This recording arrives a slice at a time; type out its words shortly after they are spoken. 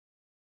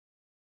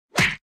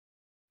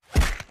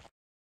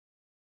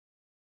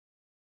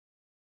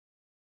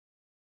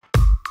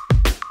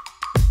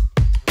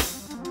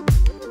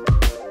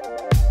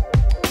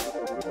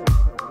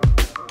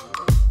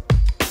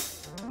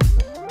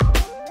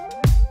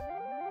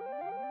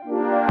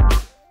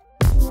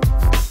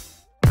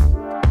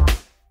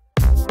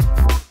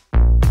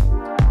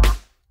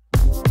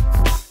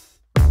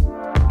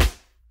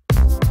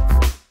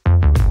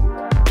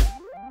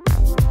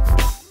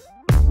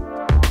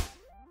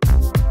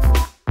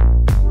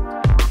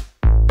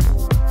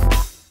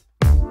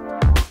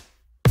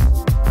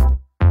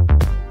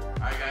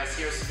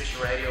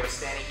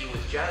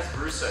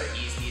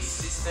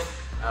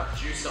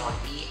producer on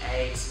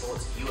EA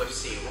Sports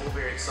UFC. We're all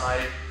very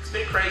excited. It's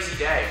been a crazy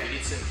day. We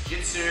did some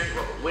jiu-jitsu,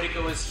 Robert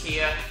Whittaker was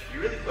here.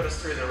 You really put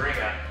us through the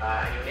ringer,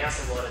 and you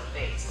announced a lot of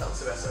things. Tell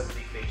us about some of the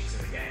big features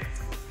in the game.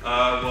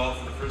 Well,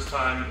 for the first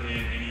time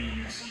in any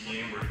UFC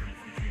game, we're going to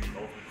be featuring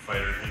the Ultimate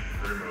Fighter in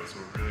career mode, so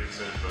we're really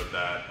excited about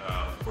that.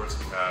 Of course,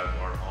 we have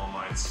our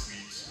online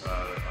suite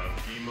of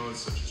game modes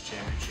such as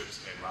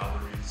championships and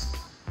rivalries.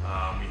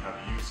 We have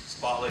a UFC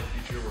Spotlight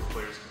feature where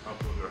players can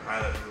upload their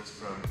highlight reels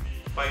from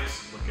the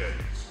fights, look at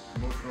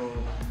promotional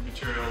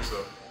material.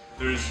 So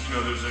there's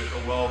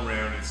a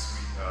well-rounded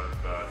suite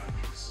of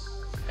features.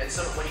 And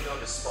so when you go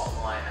into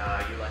Spotlight,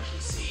 you'll actually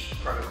see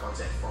promo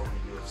content from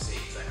the UFC.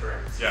 Is that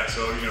correct? Yeah.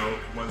 So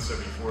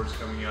 174 is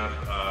coming up.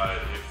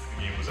 If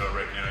the game was out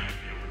right now, you'd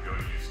be able to go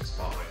to UFC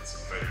Spotlight and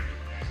see fighters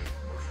using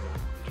promotional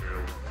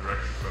material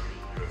directly from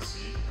the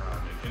UFC.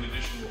 And in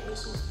addition, we'll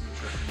also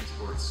feature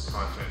esports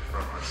content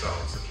from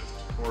ourselves, such as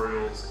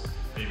tutorials.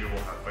 Maybe we'll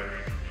have fighter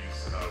interviews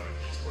with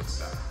esports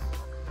staff.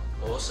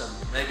 Awesome.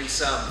 Maybe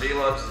some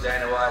vlogs of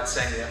Dana White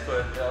saying the F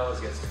word. That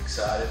always gets me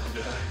excited.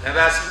 Now,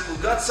 Bass,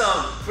 we've got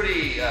some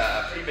pretty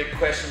big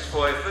questions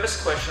for you.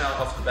 First question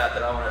off the bat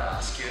that I want to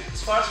ask you,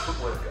 as far as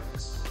footwork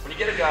goes, when you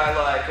get a guy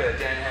like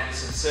Dan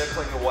Henderson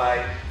circling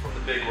away from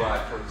the big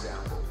right, for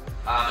example,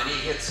 and he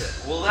hits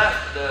it, will that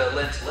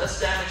lend less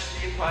damage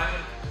to the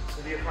opponent?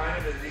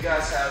 Do you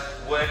guys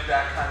have worked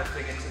that kind of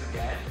thing into the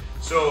game?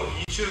 So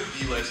each of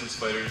the licensed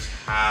fighters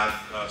have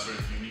sort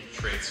of unique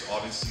traits.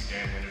 Obviously,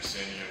 Dan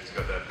Henderson, he's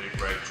got that big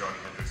right. Johnny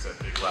Hendricks, that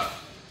big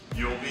left.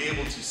 You'll be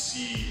able to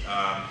see,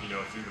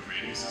 through the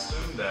rating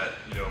system that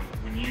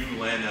when you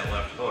land that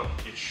left hook,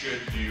 it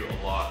should do a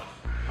lot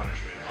of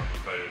punishment on the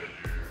fighter that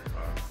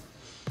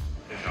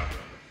you're knocking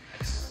on.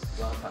 Excellent.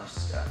 You want to punch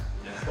this guy?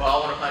 Yeah. Well, I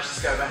want to punch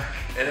this guy back.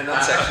 In a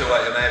non-sexual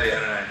way, maybe, I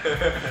don't know.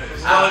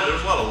 There's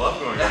a lot of love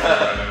going on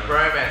right now.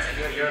 Bromance,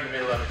 and you're in the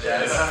middle of it,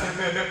 Jazz.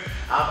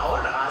 I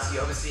wanted to ask you,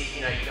 obviously,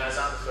 you guys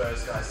aren't the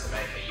first guys to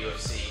make a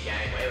UFC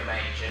game, or MMA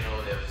in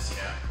general. There was,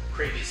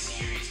 previous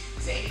series.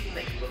 Is there anything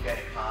that you look at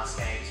in past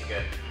games, you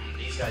go,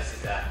 these guys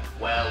did that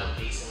well or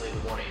decently,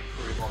 we want to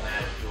improve on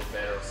that or do it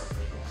better or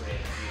something you can put in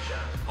the future?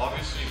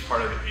 Obviously,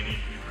 part of any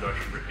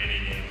production for any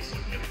game is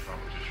looking at the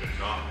competition,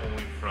 not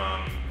only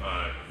from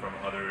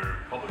other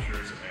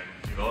publishers and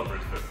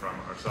developers, but from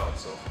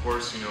ourselves. So, of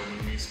course,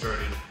 when we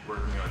started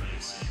working on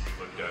UFC,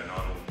 we looked at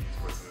not only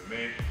esports and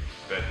MMA,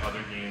 but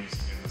other games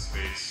in the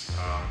space.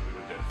 We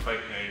looked at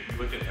Fight Night, we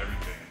looked at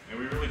everything, and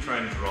we really try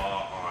and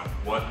draw on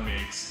what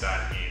makes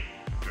that game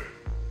good.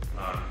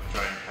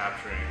 Try and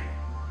capturing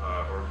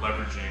or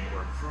leveraging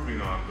or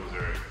improving on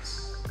those areas.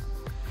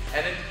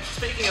 And then,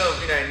 speaking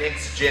of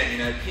next gen,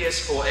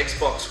 PS4,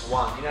 Xbox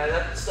One,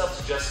 that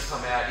stuff's just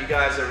come out. You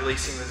guys are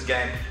releasing this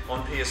game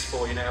on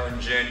PS4, in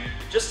June.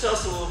 Just tell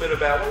us a little bit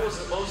about what was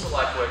it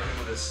like working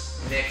with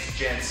this next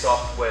gen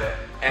software?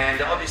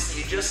 And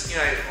obviously, you just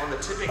on the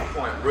tipping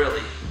point,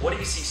 really. What do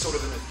you see sort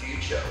of in the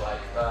future,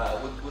 like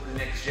with the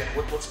next gen?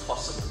 What's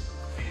possible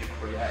for you to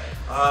create?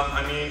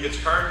 I mean, it's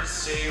hard to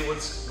say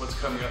what's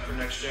coming up for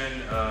next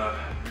gen.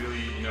 Really,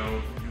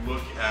 you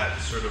look at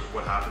sort of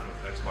what happened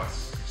with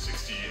Xbox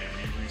 360, and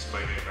we released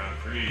Fight Night Round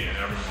 3, and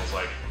everyone was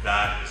like,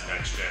 that is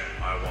next gen,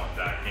 I want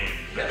that game.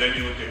 But then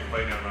you look at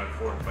Fight Night Round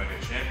 4 and Fight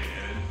Night Champion,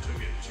 and it took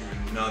it to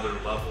another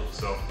level.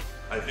 So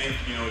I think,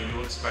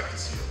 you'll expect to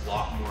see a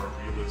lot more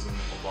realism,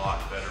 a lot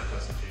better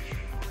presentation,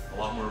 a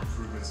lot more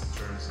improvements in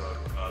terms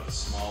of the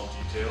small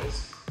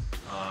details,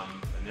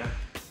 and yeah.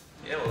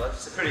 Yeah, well,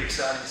 that's pretty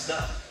exciting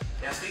stuff.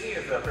 Now, speaking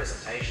of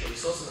presentation, we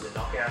saw some of the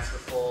knockouts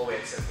before. We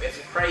had some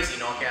crazy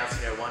knockouts.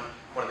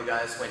 One of the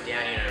guys went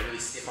down, really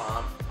stiff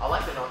arm. I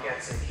like the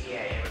knockouts in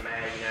EA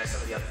MMA.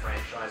 Some of the other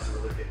franchises are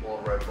a little bit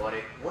more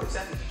robotic. What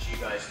exactly did you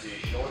guys do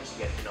in order to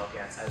get the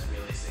knockouts as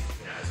realistic,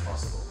 as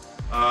possible?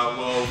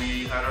 Well,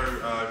 we had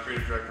our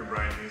creative director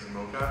Brian Hayes in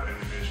mocap, and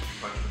we managed to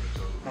punch him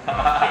until. No,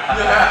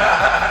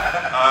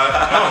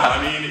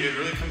 I mean it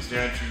really comes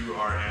down to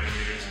our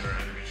animators and our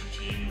animation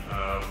team.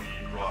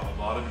 We brought a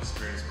lot of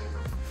experience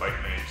over from Fight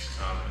Night,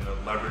 and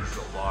leveraged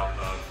a lot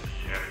of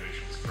the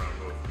animations from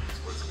both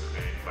esports and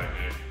MMA and Fight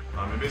Night,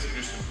 and basically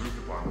just improved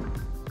upon them.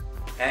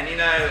 And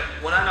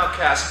when I knock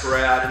Casper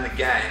out in the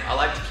game, I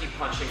like to keep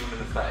punching him in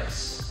the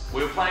face.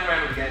 We were playing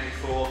around with the game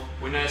before.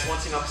 We noticed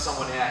once you knock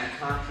someone out, you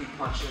can't keep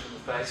punching them in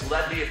the face. Will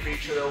that be a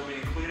feature that will be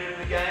included in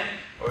the game,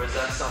 or is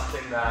that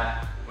something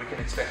that we can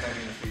expect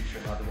maybe in the future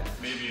in other games?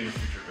 Maybe in the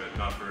future, but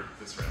not for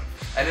this round.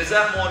 And is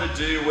that more to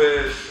do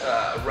with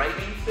a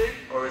rating thing,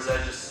 or is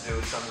that just to do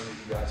with something that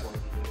you guys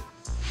wanted to do?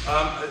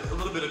 A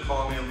little bit of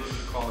column A, a little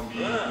bit of column B.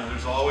 Yeah.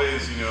 There's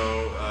always,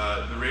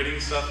 the rating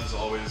stuff is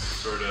always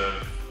sort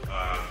of,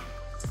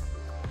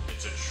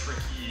 it's a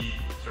tricky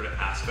sort of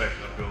aspect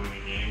of building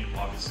a game.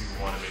 Obviously,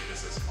 we want to make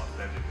this as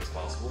authentic as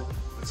possible,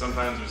 but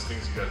sometimes there's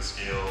things you got to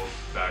scale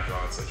back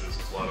on, such as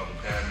blood on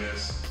the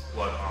canvas,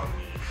 blood on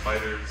the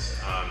fighters.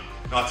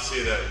 Not to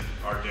say that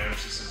our damage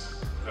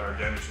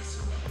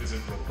system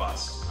isn't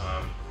robust.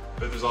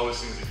 But there's always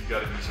things that you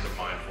got to be sort of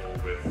mindful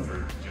with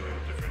for dealing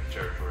with different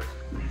territories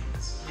and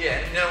regions.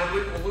 Yeah, you know,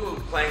 when we were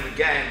playing the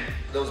game,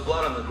 there was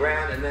blood on the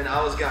ground, and then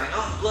I was going,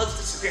 oh, blood's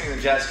disappearing, and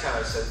the Jazz kind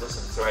of said,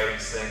 listen, it's a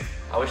ratings thing.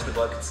 I wish the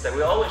blood could stay.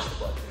 We all wish the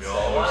blood could stay.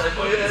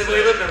 If we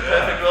lived in a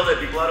perfect world,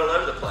 there'd be blood all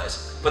over the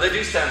place. But they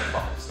do stand in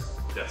fights.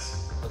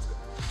 Yes. That's good.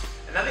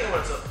 Another thing I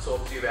want to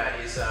talk to you about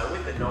is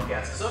with the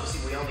knockouts, because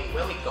obviously we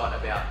only got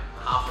about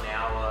half an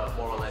hour,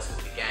 more or less,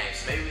 with the game,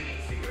 so maybe we need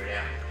to figure it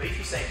out. But if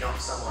you say knock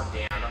someone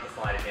down, knock the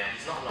fighter down,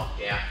 he's not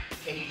knocked out,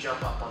 can you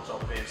jump up on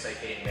top of him, say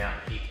hit him out,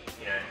 and kick,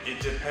 you know?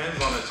 It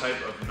depends on the type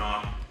of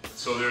knock.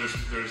 So there's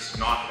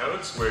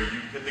knockouts where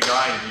you hit the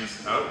guy and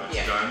he's out,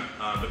 it's done.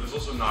 But there's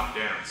also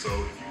knockdown. So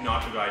if you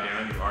knock the guy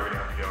down, you are going to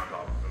have to get on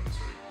top of him,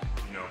 sort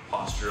of, you know,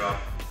 posture up,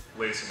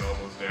 lay some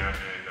elbows down,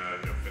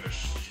 and you know,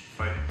 finish the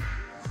fight.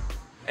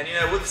 And you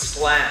know, with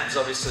slams,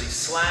 obviously,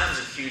 slams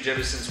are huge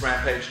ever since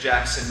Rampage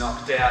Jackson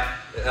knocked out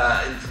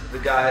the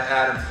guy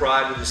Adam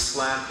Pride with his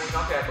slam. Can we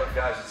knock out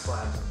guys with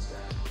slams in this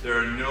game? There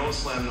are no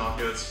slam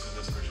knockouts for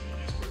this version of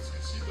esports.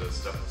 You see, the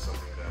stuff is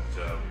something that we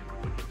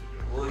would look into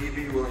doing. Will you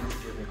be willing to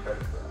give me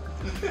credit for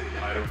that?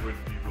 I would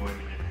be willing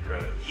to give you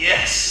credit.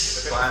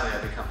 Yes! Finally,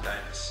 I become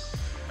famous.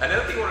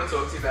 Another thing I want to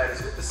talk to you about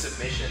is with the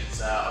submissions.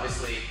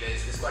 Obviously,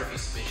 there's quite a few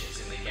submissions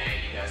in the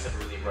game. You guys have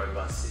a really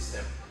robust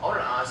system. I want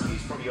to ask you,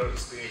 from your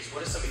experience, what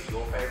are some of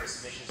your favorite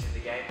submissions in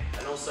the game?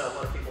 And also, a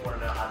lot of people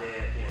want to know, are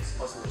there, you know, it's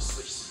possible to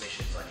switch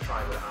submissions, like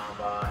triangle to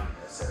armbar,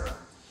 etc.?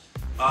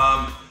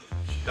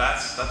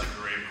 That's a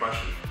great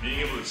question.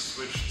 Being able to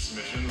switch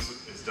submissions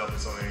is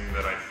definitely something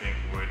that I think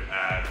would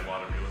add a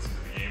lot of realism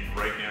to the game.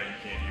 Right now, you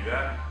can't do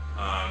that.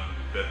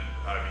 But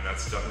I mean,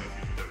 that's definitely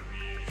a feature that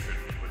we should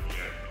be looking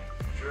at in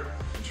the future.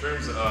 In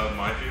terms of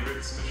my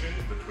favorite submission,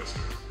 the Twister,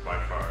 by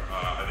far.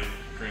 I think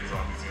Korean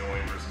Zombie's the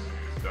only person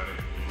who's done it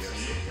in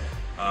UFC.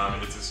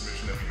 It's a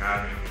submission that we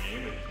have in the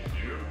game that you can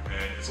do,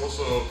 and it's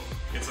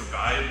a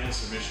valuable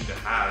submission to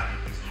have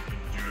because you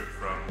can do it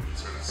from the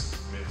sort of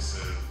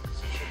submissive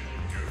position. You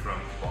can do it from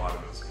the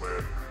bottom,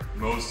 where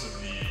most of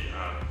the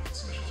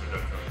submissions are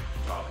done from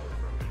the top or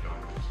from the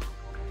dominant.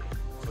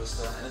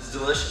 And it's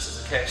delicious. It's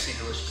a KFC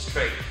delicious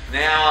treat.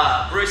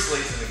 Now, Bruce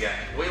Lee's in the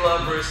game. We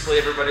love Bruce Lee.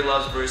 Everybody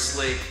loves Bruce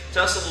Lee.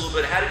 Tell us a little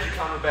bit. How did you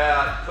come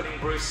about putting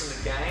Bruce in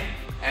the game?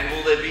 And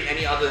will there be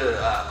any other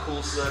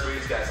cool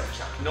celebrities, guys like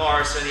Chuck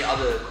Norris, or any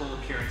other cool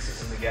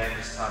appearances in the game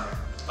this time around?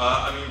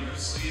 I mean,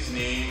 Bruce Lee's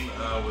name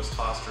was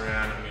tossed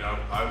around. I mean,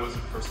 I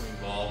wasn't personally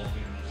involved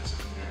in the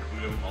decision to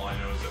include him. All I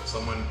know is that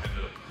someone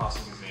ended up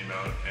tossing his name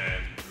out,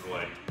 and we were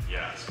like,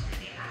 yes,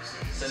 we need Bruce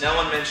Lee. So no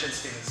one mentioned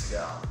Steven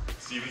Seagal?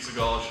 Steven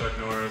Seagal, Chuck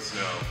Norris,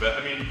 no.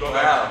 But I mean, going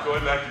back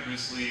to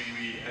Bruce Lee,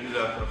 we ended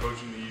up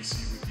approaching the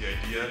UFC with the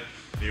idea.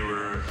 They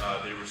were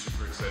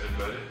super excited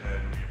about it,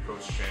 and we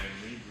approached Shannon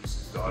Lee,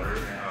 Bruce's daughter,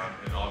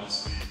 and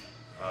obviously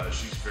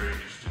she's very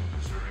interested in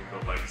preserving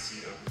the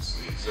legacy of Bruce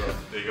Lee, so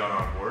they got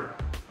on board.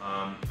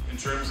 In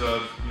terms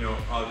of, you know,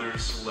 other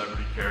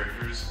celebrity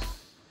characters,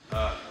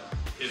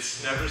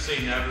 it's never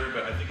say never,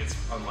 but I think it's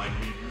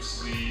unlikely.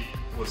 Bruce Lee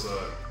was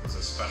a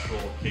special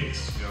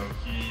case. You know,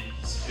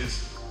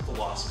 his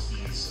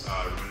philosophies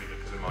really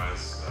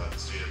epitomize the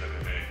state of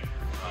MMA.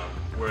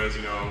 Whereas,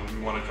 you know,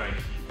 we want to try and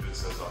keep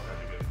this as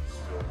authentic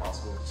as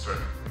possible. Start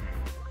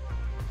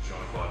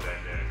Jean-Claude Van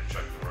Damme,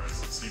 Chuck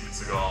Norris, Steven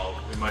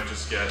Seagal, it might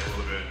just get a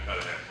little bit out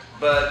of hand.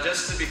 But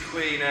just to be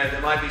clear, you know,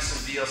 there might be some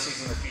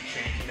DLCs in the future,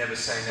 and you can never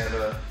say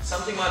never.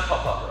 Something might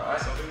pop up, right?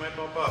 Something might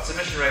pop up.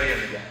 Submission rating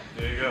in the game.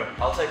 There you go.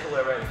 I'll take a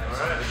low rating.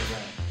 Alright.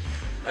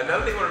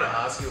 Another thing I wanted to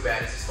ask you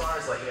about is, as far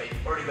as, like, you know,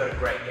 you've already got a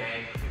great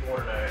game. People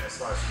want to know as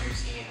far as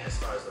who's in, as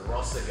far as the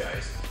roster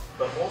goes.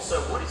 But also,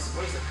 what is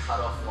the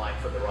cutoff like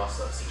for the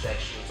roster? See, Jake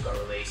Shields got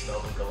released,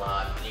 Melvin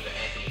Gillard, and you got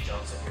Anthony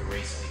Johnson, who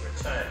recently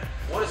returned.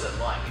 What is it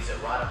like? Is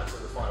it right up until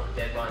the final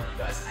deadline? You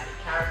guys added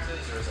characters,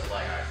 or is it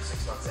like, all right,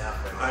 6 months out?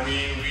 I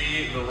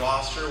mean, the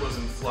roster was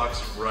in flux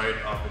right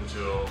up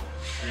until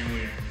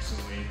extremely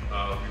recently.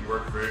 We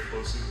worked very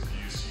closely with the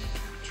UFC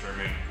to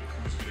determine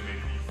who's going to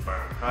make the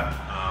final cut.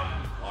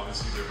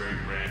 Obviously, they're very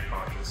brand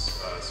conscious,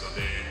 so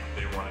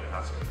they wanted to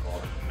have some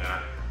involvement in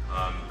that.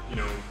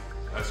 You know,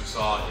 as you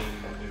saw in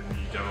the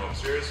demo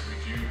upstairs, we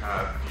do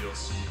have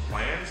DLC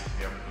plans.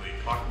 We haven't really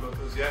talked about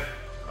those yet,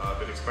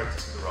 but expect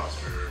to see the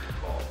roster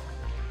evolve.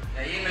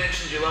 Now, you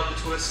mentioned you love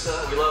the Twister.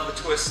 We love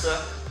the Twister.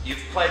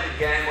 You've played the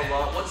game a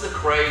lot. What's the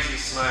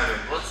craziest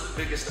moment? What's the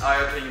biggest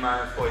eye-opening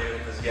moment for you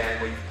in this game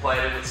where you've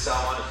played it with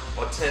someone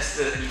or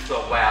tested it and you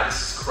thought, wow, this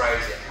is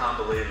crazy, I can't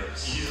believe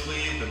this?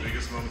 Easily the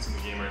biggest moments in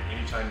the game are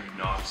anytime you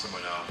knock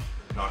someone out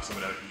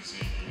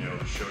using, you know,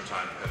 the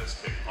Showtime tennis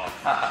kick off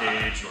the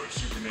cage or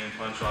Superman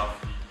punch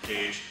off the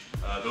cage.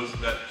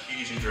 That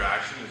cage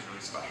interaction is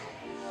really special.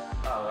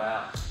 Oh,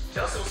 wow.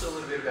 Tell us also a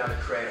little bit about the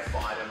Creative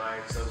Fighter mode,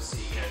 because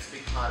obviously, you know, it's a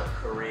big part of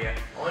career.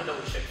 I want to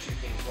double check 2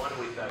 things. One,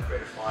 with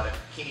Creative Fighter,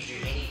 can you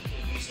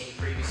use any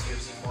previous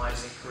UFC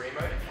fighters in career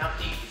mode? And how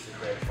deep is the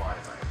Creative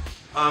Fighter mode?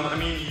 I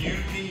mean, you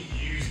can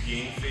use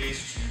Game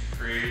Face to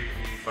create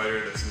a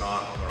fighter that's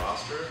not on the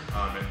roster,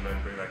 and then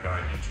bring that guy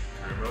into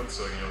career mode.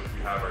 So, you know,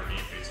 we have our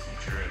Game Face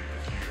feature, and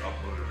if you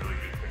upload a really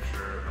good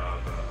picture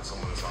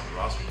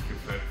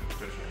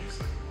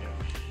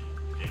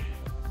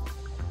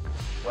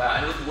Wow,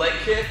 and with leg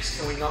kicks,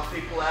 can we knock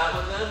people out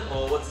with them,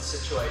 or what's the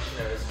situation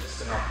there? Is it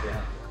just a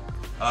knockdown?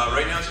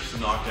 Right now it's just a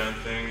knockdown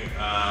thing.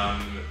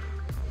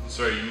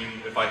 Sorry, you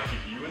mean if I kick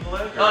you in the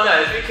leg? Oh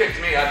no, if you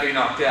kicked me, I'd be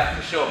knocked out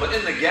for sure. But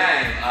in the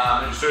game,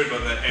 I'm sorry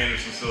about that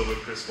Anderson Silva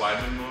Chris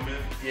Weidman moment.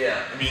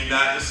 Yeah. I mean,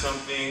 that is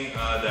something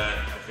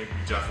that I think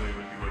we definitely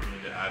would be looking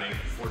into adding.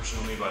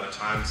 Unfortunately, by the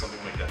time something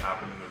like that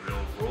happened in the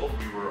real world,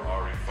 we were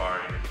already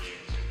far into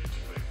games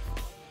individually.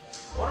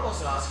 I want to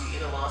also ask you, in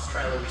the last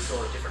trailer we saw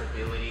different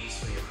abilities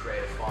for your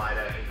creative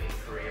fighter in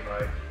career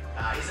mode.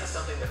 Is that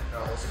something that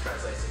also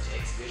translates into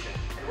exhibition?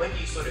 And when do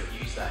you sort of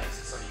use that? Is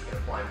it something you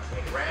can apply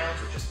between rounds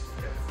or just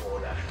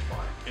before the actual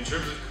fight? In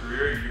terms of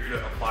career, you're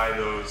going to apply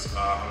those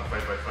on a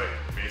fight-by-fight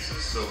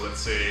basis. So let's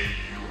say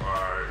you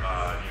are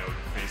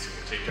facing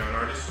a takedown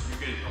artist, you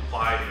can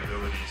apply an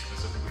ability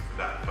specifically for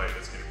that fight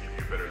that's going to give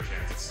you a better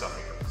chance at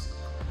stuffing those.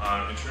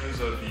 In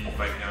terms of the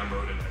Fight Now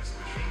mode and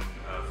exhibition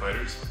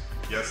fighters,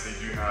 yes, they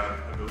do have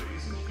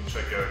abilities, and you can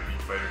check out the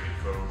Fighter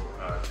Info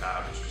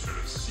tab to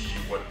sort of see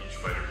what each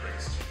fighter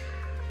brings to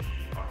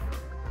the octagon.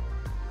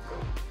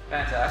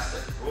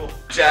 Fantastic. Cool.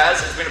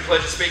 Jazz, it's been a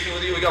pleasure speaking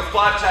with you. We've got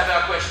 5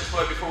 tab-out questions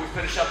for you before we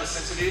finish up this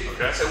interview.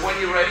 Okay. So when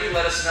you're ready,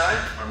 let us know.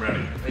 I'm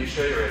ready. Are you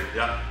sure you're ready?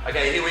 Yeah.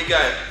 Okay, here we go.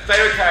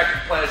 Favorite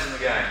character players in the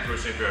game?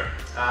 George St. Pierre.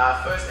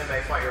 First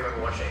MMA fight you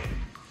remember watching?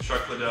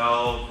 Chuck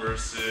Liddell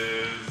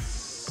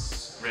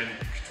versus Randy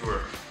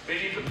Couture.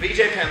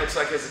 BJ Penn looks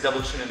like he has a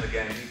double chin in the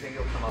game. Do you think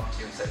he'll come up to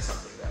you and say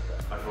something about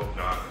that? I hope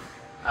not.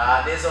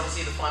 There's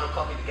obviously the final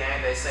copy of the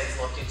game. They say it's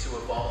locked into a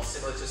vault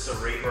similar to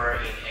Cerebro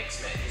in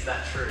X-Men. Is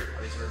that true?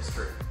 Are these rumors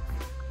true?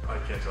 I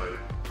can't tell you.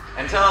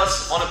 And tell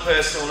us, on a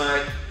personal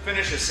note,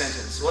 finish a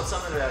sentence. What's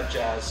something about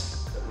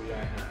Jazz that we don't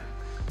know?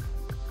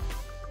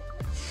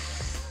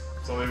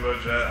 Something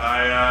about Jazz.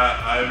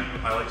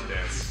 I like to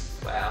dance.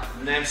 Wow.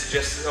 The name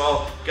suggests it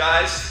all.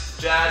 Guys,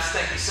 Jazz,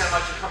 thank you so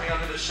much for coming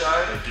onto the show.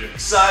 Thank you.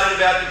 Excited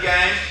about the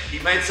game.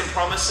 You've made some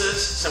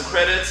promises, some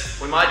credits.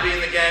 We might be in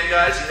the game,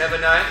 guys. You never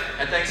know.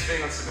 And thanks for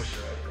being on Submission.